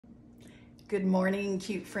Good morning,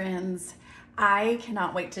 cute friends. I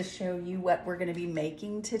cannot wait to show you what we're gonna be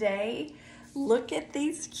making today. Look at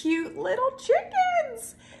these cute little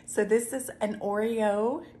chickens. So this is an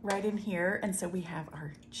Oreo right in here. And so we have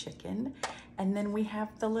our chicken and then we have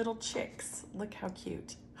the little chicks. Look how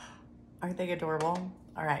cute. Aren't they adorable?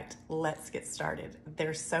 All right, let's get started.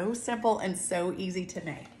 They're so simple and so easy to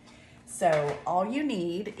make. So all you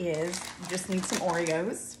need is, you just need some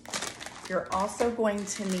Oreos. You're also going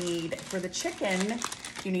to need, for the chicken,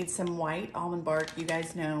 you need some white almond bark. You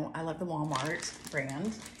guys know I love the Walmart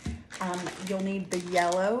brand. You'll need the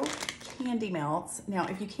yellow candy melts. Now,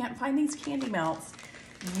 if you can't find these candy melts,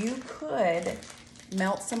 you could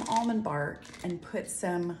melt some almond bark and put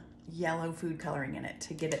some yellow food coloring in it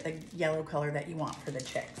to give it the yellow color that you want for the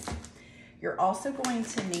chicks. You're also going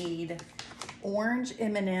to need orange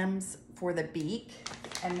M&Ms for the beak.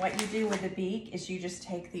 And what you do with the beak is you just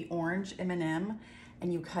take the orange M&M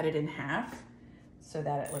and you cut it in half so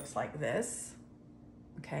that it looks like this,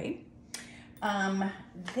 okay?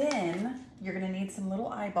 Then you're gonna need some little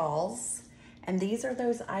eyeballs. And these are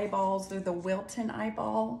those eyeballs, they're the Wilton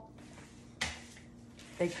eyeball.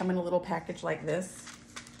 They come in a little package like this,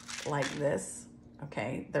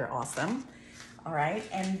 okay? They're awesome. All right,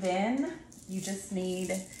 and then you just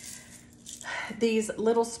need these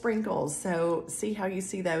little sprinkles. So see how you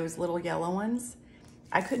see those little yellow ones?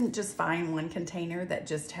 I couldn't just find one container that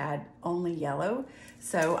just had only yellow.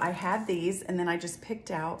 So I had these and then I just picked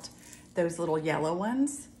out those little yellow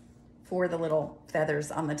ones for the little feathers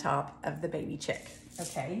on the top of the baby chick,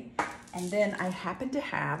 okay? And then I happen to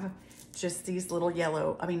have just these little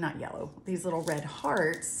yellow, these little red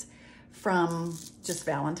hearts from just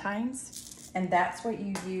Valentine's. And that's what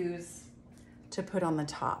you use to put on the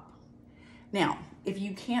top. Now, if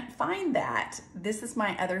you can't find that, this is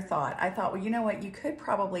my other thought. I thought, well, you know what? You could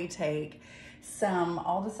probably take some,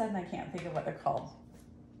 all of a sudden I can't think of what they're called,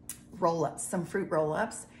 roll-ups, some fruit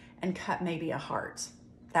roll-ups, and cut maybe a heart.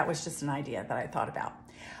 That was just an idea that I thought about.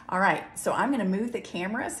 All right, so I'm gonna move the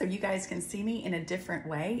camera so you guys can see me in a different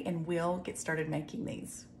way and we'll get started making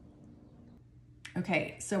these.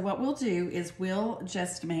 Okay, so what we'll do is we'll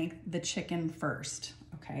just make the chicken first,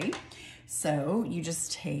 okay? So you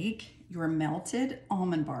just take your melted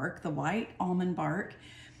almond bark, the white almond bark,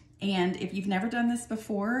 and if you've never done this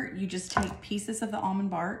before, you just take pieces of the almond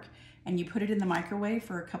bark and you put it in the microwave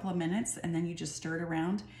for a couple of minutes and then you just stir it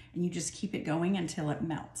around and you just keep it going until it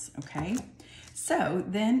melts, okay? So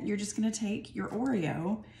then you're just gonna take your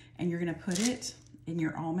Oreo and you're gonna put it in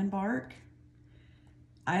your almond bark.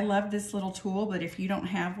 I love this little tool, but if you don't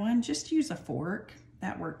have one, just use a fork.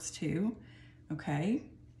 That works too, okay?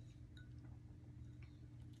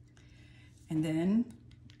 And then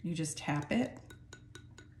you just tap it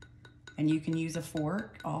and you can use a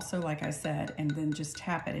fork also, like I said, and then just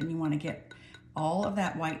tap it and you want to get all of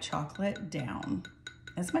that white chocolate down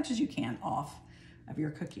as much as you can off of your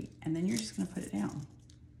cookie. And then you're just going to put it down.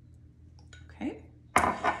 Okay.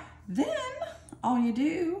 Then all you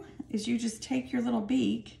do is you just take your little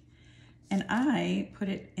beak and I put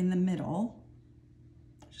it in the middle.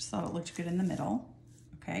 Just thought it looked good in the middle.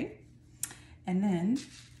 Okay. And then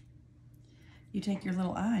you take your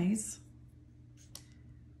little eyes,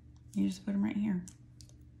 you just put them right here.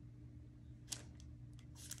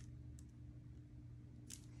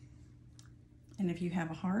 And if you have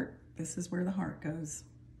a heart, this is where the heart goes.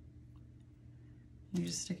 You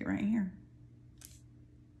just stick it right here.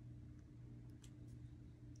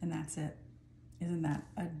 And that's it. Isn't that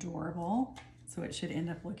adorable? So it should end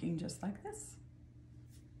up looking just like this.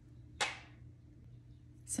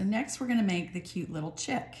 So next we're gonna make the cute little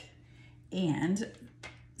chick. And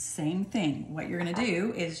same thing, what you're gonna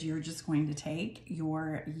do is you're just going to take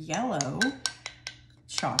your yellow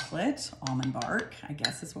chocolate, almond bark, I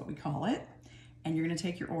guess is what we call it, and you're gonna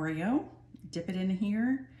take your Oreo, dip it in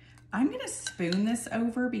here. I'm gonna spoon this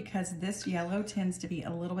over because this yellow tends to be a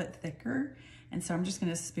little bit thicker, and so I'm just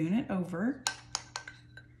gonna spoon it over.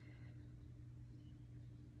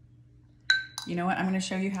 You know what, I'm gonna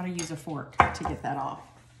show you how to use a fork to get that off,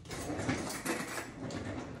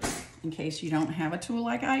 in case you don't have a tool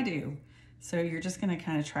like I do. So you're just gonna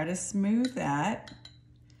kind of try to smooth that,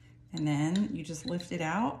 and then you just lift it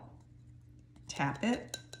out, tap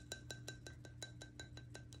it,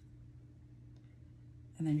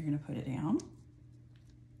 and then you're gonna put it down.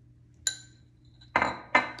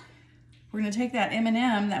 We're gonna take that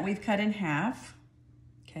M&M that we've cut in half,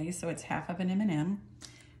 okay, so it's half of an M&M,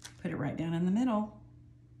 put it right down in the middle.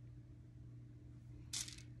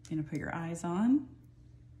 You're gonna put your eyes on.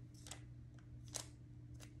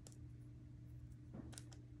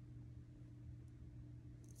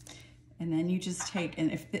 And then you just take,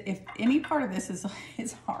 and if any part of this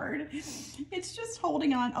is hard, it's just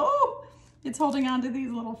holding on. Oh, it's holding on to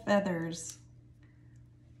these little feathers.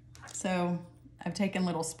 So I've taken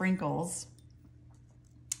little sprinkles.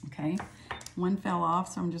 Okay, one fell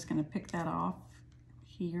off, so I'm just gonna pick that off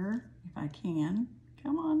here if I can.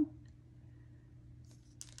 Come on.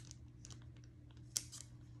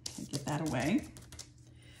 Get that away.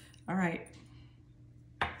 All right.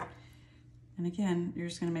 And again, you're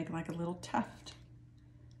just gonna make like a little tuft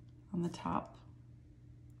on the top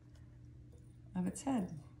of its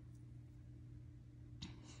head.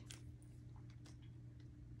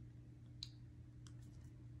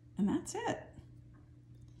 And that's it.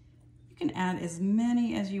 You can add as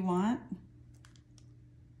many as you want.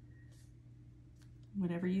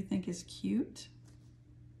 Whatever you think is cute.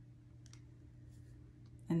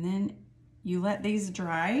 And then you let these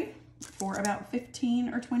dry for about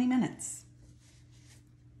 15 or 20 minutes.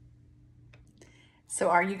 So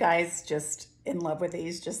are you guys just in love with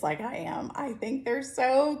these just like I am? I think they're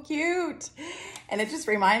so cute. And it just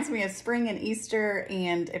reminds me of spring and Easter,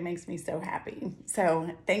 and it makes me so happy. So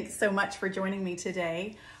thanks so much for joining me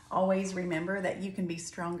today. Always remember that you can be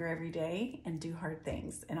stronger every day and do hard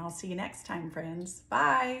things. And I'll see you next time, friends.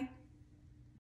 Bye.